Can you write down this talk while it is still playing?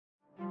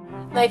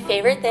My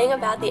favorite thing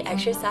about the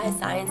exercise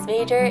science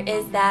major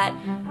is that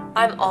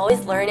I'm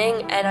always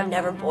learning and I'm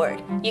never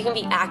bored. You can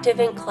be active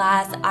in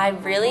class. I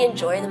really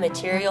enjoy the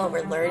material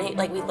we're learning,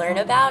 like we learn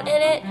about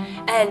in it.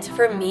 And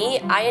for me,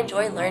 I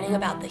enjoy learning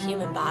about the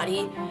human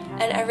body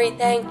and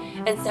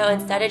everything. And so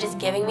instead of just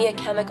giving me a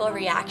chemical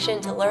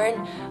reaction to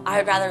learn, I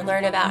would rather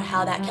learn about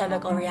how that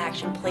chemical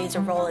reaction plays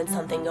a role in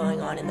something going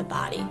on in the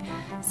body.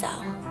 So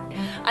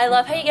I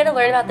love how you get to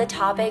learn about the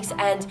topics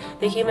and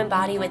the human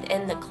body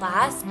within the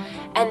class,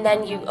 and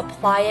then you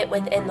apply it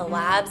within the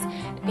labs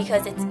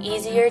because it's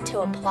easier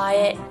to apply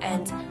it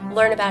and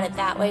learn about it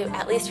that way,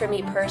 at least for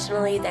me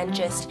personally, than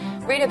just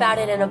read about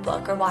it in a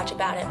book or watch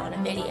about it on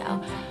a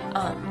video.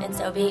 And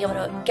so being able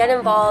to get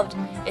involved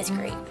is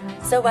great.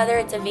 So whether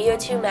it's a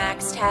VO2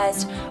 max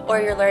test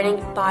or you're learning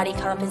body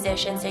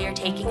composition, so you're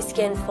taking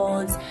skin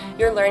folds,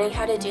 you're learning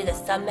how to do the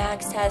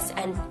submax test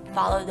and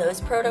follow those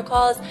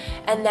protocols,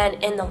 and then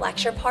in the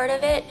lecture part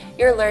of it,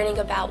 you're learning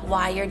about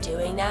why you're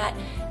doing that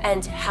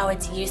and how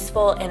it's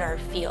useful in our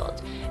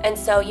field. And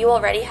so you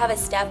already have a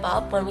step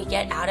up when we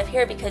get out of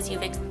here because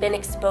you've been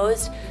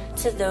exposed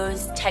to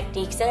those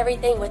techniques and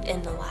everything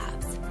within the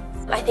labs.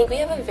 I think we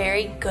have a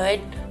very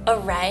good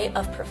array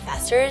of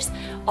professors.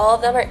 All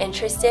of them are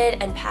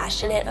interested and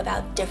passionate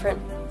about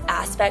different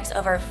aspects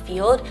of our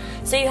field.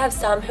 So you have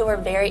some who are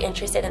very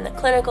interested in the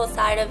clinical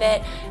side of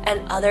it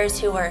and others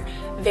who are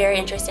very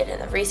interested in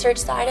the research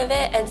side of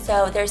it. And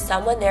so there's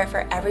someone there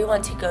for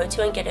everyone to go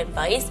to and get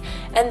advice,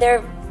 and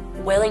they're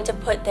willing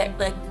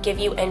to give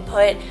you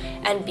input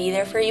and be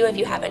there for you if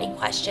you have any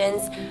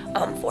questions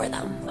for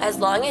them. As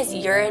long as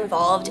you're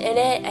involved in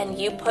it and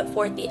you put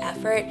forth the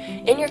effort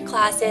in your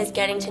classes,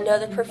 getting to know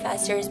the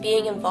professors,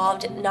 being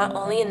involved not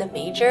only in the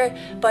major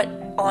but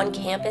on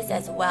campus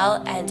as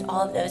well, and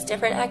all of those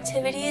different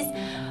activities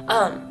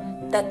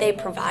that they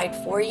provide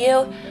for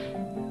you,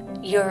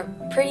 you're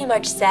pretty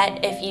much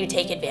set if you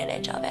take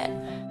advantage of it.